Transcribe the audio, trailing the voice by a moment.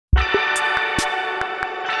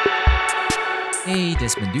Hey,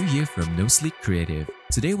 Desmond Du here from NoSleepCreative.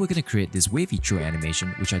 Today we're gonna create this wavy throw animation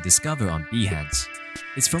which I discovered on Behance.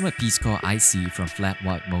 It's from a piece called Aicy from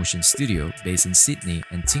Flatwhite Motion Studio based in Sydney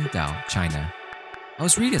and Qingdao, China. I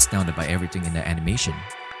was really astounded by everything in the animation.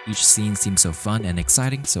 Each scene seemed so fun and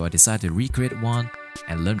exciting, so I decided to recreate one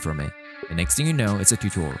and learn from it. The next thing you know, it's a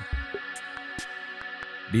tutorial.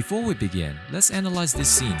 Before we begin, let's analyze this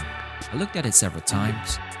scene. I looked at it several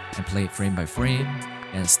times and played frame by frame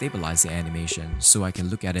and stabilize the animation so I can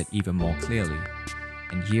look at it even more clearly.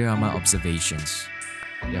 And here are my observations.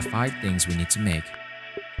 There are 5 things we need to make: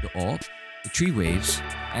 the orb, the 3 waves,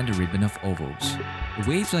 and the ribbon of ovals. The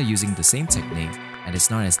waves are using the same technique and it's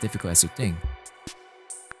not as difficult as you think.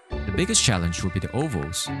 The biggest challenge will be the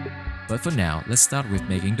ovals, but for now, let's start with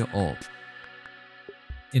making the orb.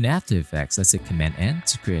 In After Effects, let's hit Command N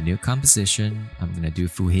to create a new composition. I'm gonna do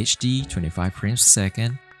Full HD, 25 frames per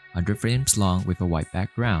second, 100 frames long with a white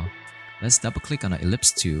background. Let's double click on the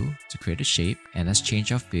ellipse tool to create a shape and let's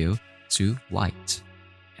change our fill to white.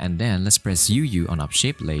 And then let's press UU on our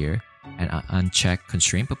shape layer and uncheck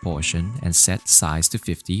constraint proportion and set size to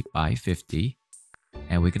 50 by 50.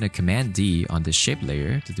 And we're gonna Command D on the shape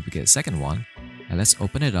layer to duplicate the second one. And let's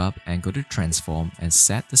open it up and go to transform and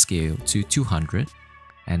set the scale to 200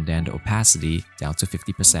 and then the opacity down to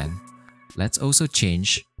 50%. Let's also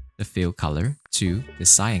change the fill color to the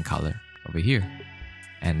cyan color over here.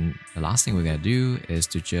 And the last thing we're gonna do is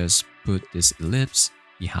to just put this ellipse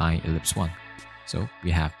behind ellipse 1. So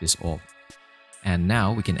we have this orb. And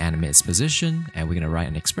now we can animate its position and we're gonna write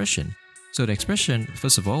an expression. So the expression,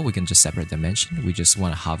 first of all, we can just separate dimension. We just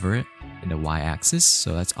want to hover it in the y-axis.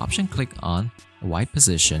 So let's option click on the y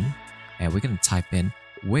position and we're gonna type in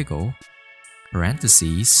wiggle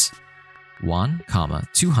parentheses 1,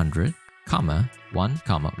 200, 1,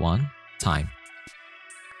 1 time.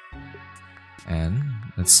 And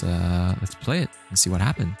let's play it and see what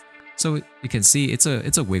happened. So you can see it's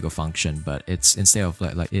a wiggle function, but it's instead of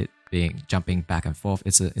like it being jumping back and forth,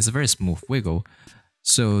 it's a very smooth wiggle.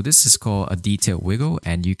 So this is called a detailed wiggle,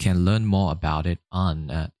 and you can learn more about it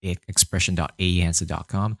on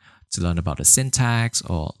expression.aenhancer.com to learn about the syntax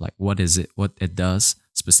or like what it does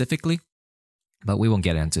specifically. But we won't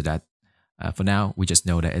get into that. For now, we just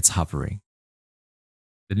know that it's hovering.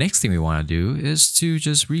 The next thing we want to do is to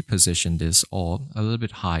just reposition this orb a little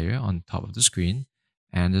bit higher on top of the screen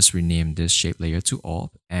and just rename this shape layer to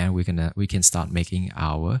orb, and we can start making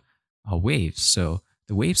our waves. So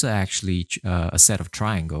the waves are actually a set of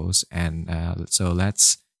triangles, and so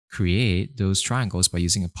let's create those triangles by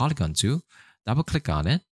using a polygon tool. Double click on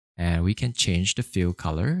it and we can change the fill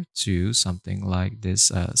color to something like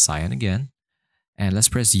this cyan again. And let's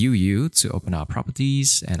press UU to open our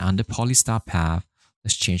properties, and under polystar path,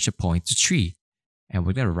 let's change the point to 3. And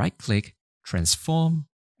we're gonna right click, transform,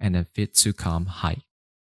 and then fit to com height.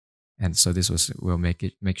 And so will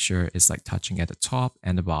make sure it's like touching at the top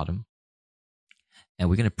and the bottom. And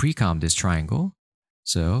we're gonna pre-com this triangle.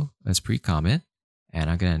 So let's pre-com it,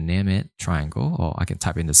 and I'm gonna name it triangle, or I can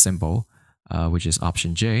type in the symbol, which is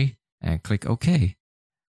option J, and click OK.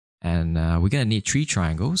 And we're gonna need 3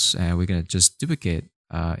 triangles, and we're gonna just duplicate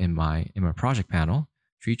in my project panel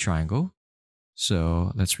 3 triangle.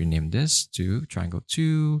 So let's rename this to triangle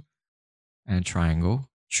 2 and triangle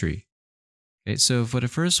 3. Okay, so for the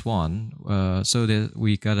first one, we're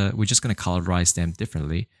just gonna colorize them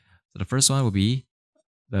differently. So the first one will be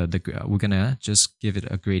we're gonna just give it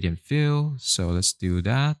a gradient fill. So let's do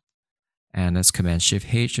that, and let's Command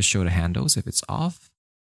Shift H to show the handles if it's off,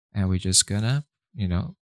 and we're just gonna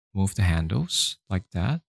move the handles like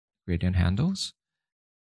that, gradient handles.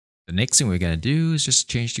 The next thing we're gonna do is just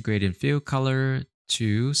change the gradient fill color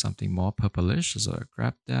to something more purplish. So I'll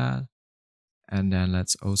grab that. And then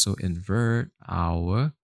let's also invert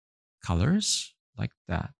our colors like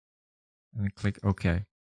that. And click OK.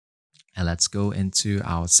 And let's go into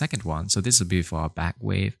our second one. So this will be for our back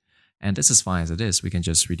wave. And this is fine as it is. We can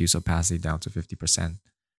just reduce opacity down to 50%.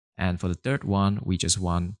 And for the third one, we just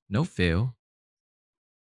want no fill.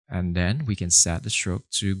 And then we can set the stroke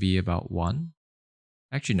to be about 1.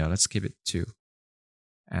 Actually, no, let's keep it 2.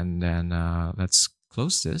 And then let's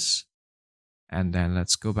close this. And then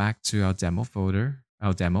let's go back to our demo folder,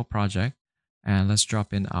 our demo project, and let's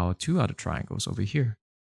drop in our 2 other triangles over here.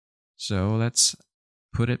 So let's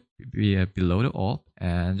put it below the orb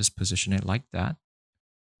and just position it like that.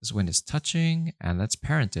 This is when it's touching, and let's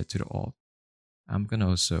parent it to the orb. I'm gonna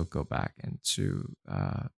also go back into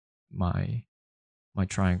my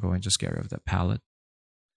triangle and just get rid of that palette,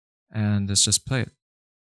 and let's just play it.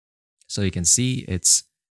 So you can see it's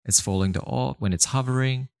following the orb when it's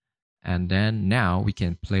hovering, and then now we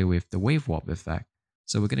can play with the wave warp effect.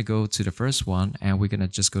 So we're going to go to the first one, and we're going to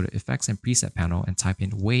just go to Effects and Preset panel and type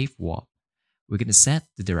in Wave Warp. We're going to set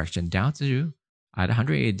the direction down to either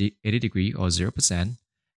 180 degree or 0%,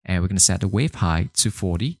 and we're going to set the wave height to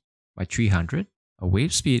 40 by 300, a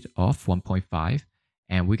wave speed of 1.5,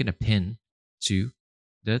 and we're going to pin to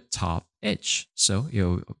the top edge. So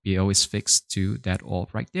it'll be always fixed to that orb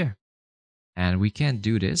right there. And we can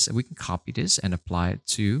do this, we can copy this and apply it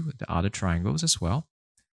to the other triangles as well.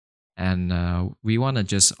 And we want to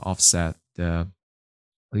just offset the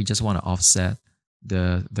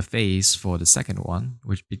face for the second one,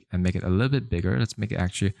 and make it a little bit bigger. Let's make it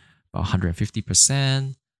actually about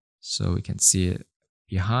 150%, so we can see it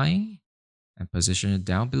behind, and position it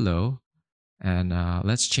down below. And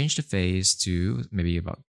let's change the face to maybe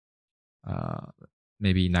about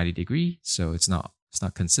maybe 90 degree, so it's not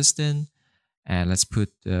consistent. And let's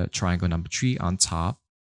put the triangle number 3 on top,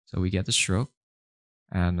 so we get the stroke.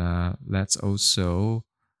 And let's also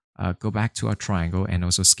go back to our triangle and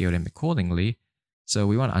also scale them accordingly. So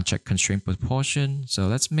we want to uncheck constraint proportion. So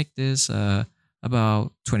let's make this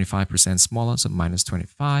about 25% smaller, so minus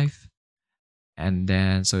 25. And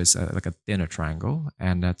then, so it's like a thinner triangle.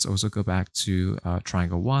 And let's also go back to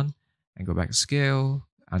triangle 1 and go back to scale,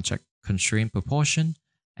 uncheck constraint proportion,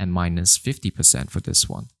 and minus 50% for this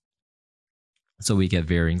one. So we get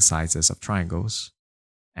varying sizes of triangles.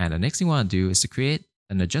 And the next thing we want to do is to create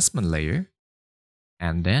an adjustment layer.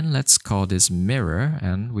 And then let's call this mirror,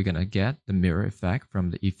 and we're going to get the mirror effect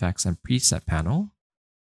from the Effects and Preset panel.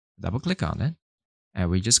 Double click on it. And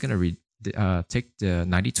we're just going to take the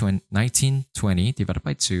 1920 divided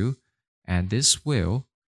by 2, and this will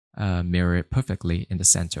mirror it perfectly in the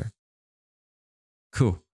center.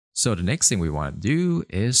 Cool. So the next thing we want to do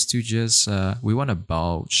is to just, we want to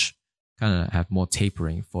bulge, kind of have more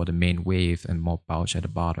tapering for the main wave and more bulge at the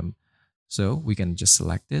bottom. So we can just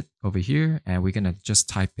select it over here, and we're going to just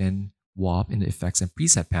type in Warp in the Effects and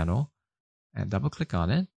Preset panel and double click on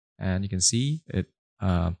it. And you can see it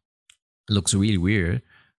looks really weird.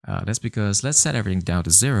 That's because let's set everything down to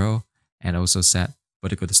 0 and also set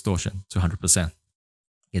vertical distortion to 100%.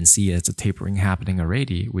 You can see it's a tapering happening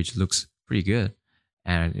already, which looks pretty good.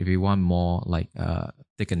 And if we want more like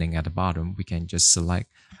thickening at the bottom, we can just select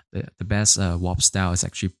the best warp style is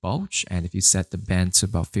actually bulge. And if you set the bend to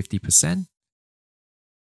about 50%,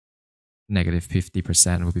 negative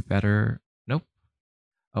 50% would be better. Nope.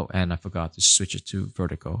 Oh, and I forgot to switch it to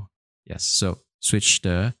vertical. Yes, so switch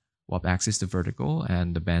the warp axis to vertical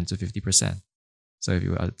and the bend to 50%. So if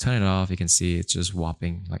you turn it off, you can see it's just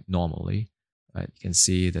warping like normally. Right? You can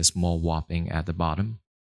see there's more warping at the bottom.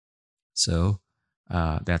 So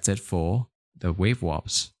that's it for the wave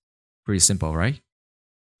warps. Pretty simple, right?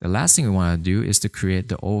 The last thing we want to do is to create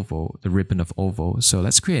the oval, the ribbon of oval. So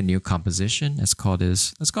let's create a new composition. Let's call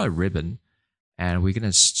it ribbon. And we're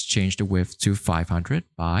going to change the width to 500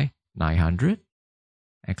 by 900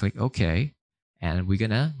 and click OK. And we're going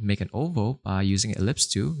to make an oval by using ellipse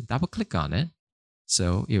tool, double click on it.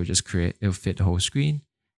 So it'll fit the whole screen.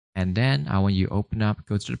 And then I want you to open up,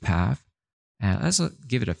 go to the path, and let's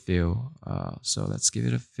give it a feel. So let's give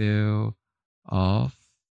it a feel of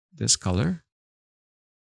this color.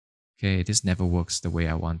 Okay, this never works the way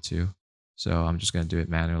I want to. So I'm just going to do it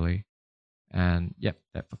manually. And yep,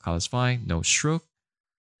 that color is fine. No stroke.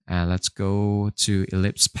 And let's go to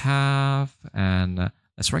ellipse path. And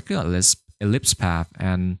let's right click on ellipse path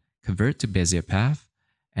and convert to Bezier path.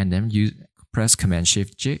 And then you press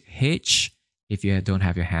Command-Shift-H if you don't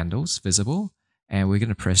have your handles visible. And we're going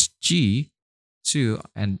to press G to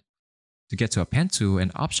get to a pen tool,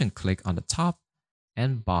 and Option click on the top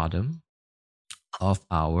and bottom of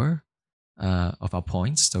our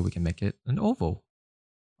points, so we can make it an oval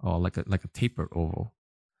or like a tapered oval.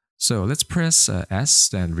 So let's press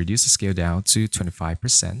S and reduce the scale down to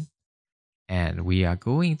 25%. And we are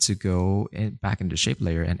going to go back into the shape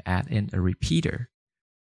layer and add in a repeater.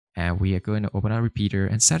 And we are going to open our repeater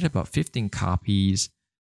and set it about 15 copies.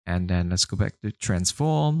 And then let's go back to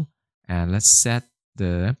transform and let's set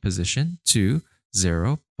the position to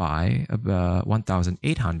 0 by about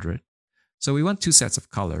 1800. So we want 2 sets of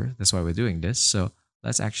color. That's why we're doing this. So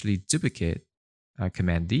let's actually duplicate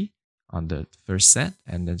Command D on the first set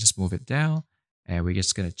and then just move it down. And we're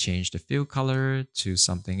just going to change the fill color to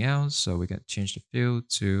something else. So we're going to change the fill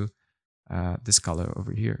to this color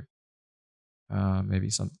over here. Maybe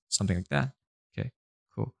something like that. Okay,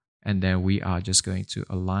 cool. And then we are just going to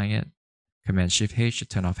align it. Command-Shift-H to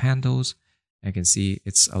turn off handles. And you can see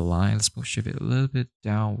it's aligned. Let's shift it a little bit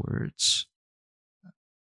downwards.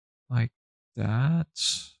 Like that.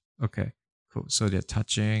 Okay, cool. So they're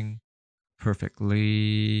touching,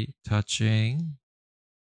 perfectly touching.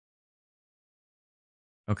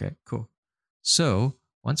 Okay, cool. So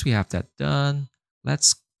once we have that done,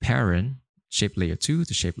 let's parent shape layer 2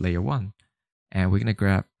 to shape layer 1. And we're going to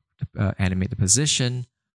grab, animate the position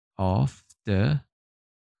of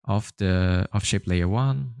shape layer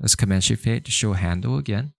 1. Let's Command Shift 8 to show handle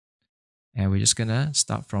again. And we're just going to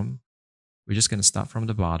start from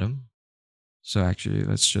the bottom. So actually,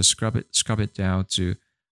 let's just scrub it down to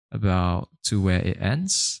where it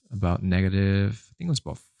ends, about negative, I think it was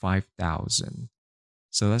about 5,000.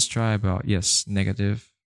 So let's try about, yes,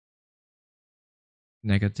 negative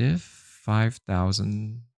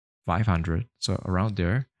 5,500. So around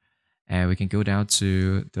there. And we can go down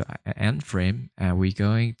to the end frame, and we're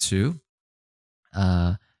going to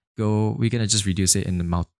just reduce it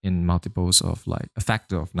in multiples of like a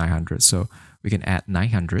factor of 900. So we can add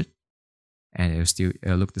 900 and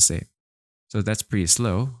it'll look the same. So that's pretty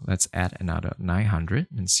slow. Let's add another 900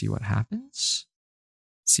 and see what happens.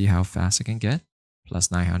 See how fast it can get.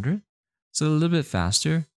 Plus 900. So a little bit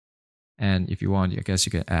faster. And if you want, I guess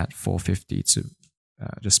you can add 450 to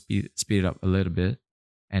just speed it up a little bit.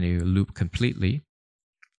 And it will loop completely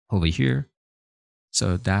over here.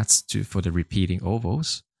 So that's for the repeating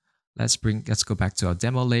ovals. Let's go back to our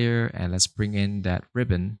demo layer and let's bring in that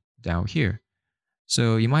ribbon down here.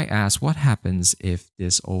 So you might ask, what happens if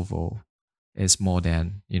this oval is more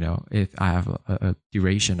than, if I have a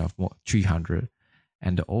duration of 300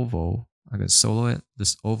 and the oval, I'm going to solo it.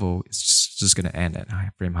 This oval is just going to end at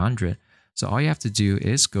frame 100. So all you have to do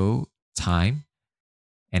is go time,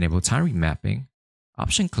 enable time remapping,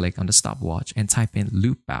 option click on the stopwatch and type in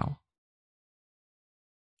loop bow.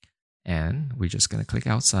 And we're just going to click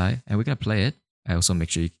outside and we're going to play it. I also make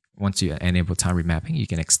sure once you enable time remapping, you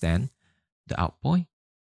can extend the out point.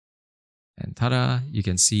 And ta-da, you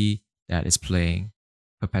can see that it's playing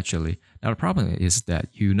perpetually. Now the problem is that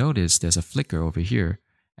you notice there's a flicker over here,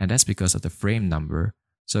 and that's because of the frame number.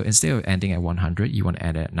 So instead of ending at 100, you want to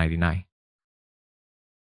end at 99.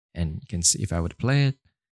 And you can see if I were to play it,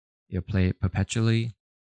 it'll play it perpetually.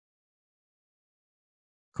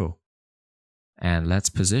 Cool. And let's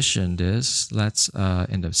position this. Let's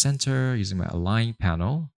in the center using my align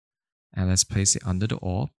panel, and let's place it under the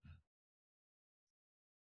orb.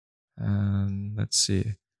 And let's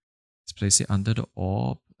see. Let's place it under the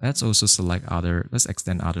orb. Let's also select let's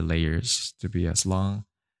extend other layers to be as long.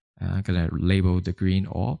 I'm gonna label the green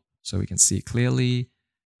orb so we can see it clearly.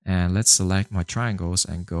 And let's select my triangles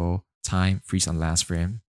and go time, freeze on last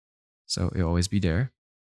frame. So it'll always be there.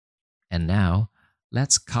 And now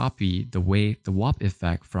let's copy the warp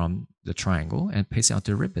effect from the triangle and paste it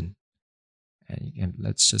onto the ribbon. And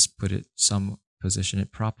let's just position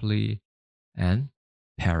it properly and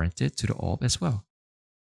parent it to the orb as well.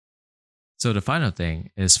 So the final thing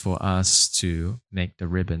is for us to make the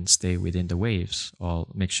ribbon stay within the waves, or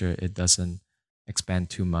make sure it doesn't expand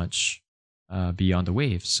too much beyond the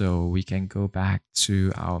wave. So we can go back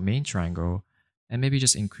to our main triangle and maybe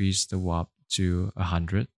just increase the warp to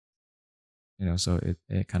 100. So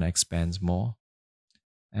it kind of expands more.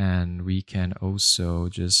 And we can also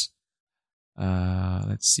just,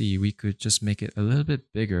 let's see, we could just make it a little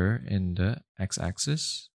bit bigger in the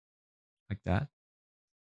x-axis, like that.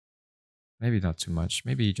 Maybe not too much,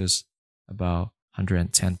 maybe just about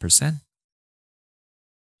 110%.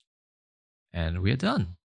 And we're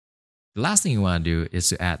done. The last thing you want to do is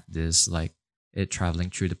to add this, like it traveling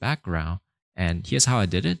through the background. And here's how I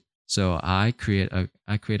did it. So I create a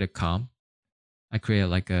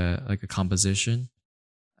composition,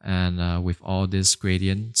 and with all these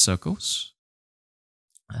gradient circles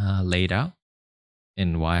laid out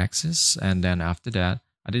in y-axis, and then after that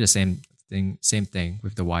I did the same thing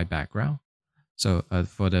with the y background. So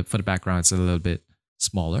for the background it's a little bit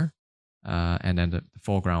smaller, and then the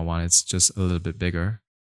foreground one it's just a little bit bigger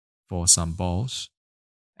for some balls.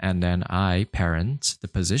 And then I parent the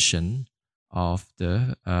position of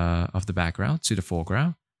the background to the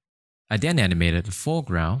foreground. I then animated the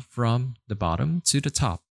foreground from the bottom to the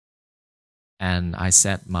top. And I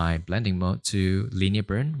set my blending mode to linear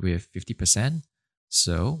burn with 50%.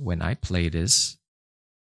 So when I play this,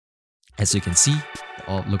 as you can see, it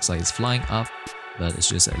all looks like it's flying up, but it's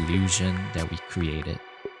just an illusion that we created.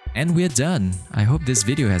 And we're done. I hope this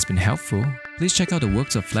video has been helpful. Please check out the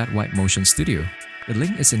works of Flatwhite Motion Studio. The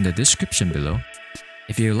link is in the description below.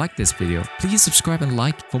 If you like this video, please subscribe and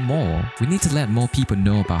like for more. We need to let more people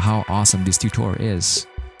know about how awesome this tutorial is.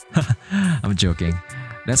 I'm joking.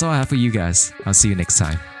 That's all I have for you guys. I'll see you next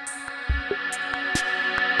time.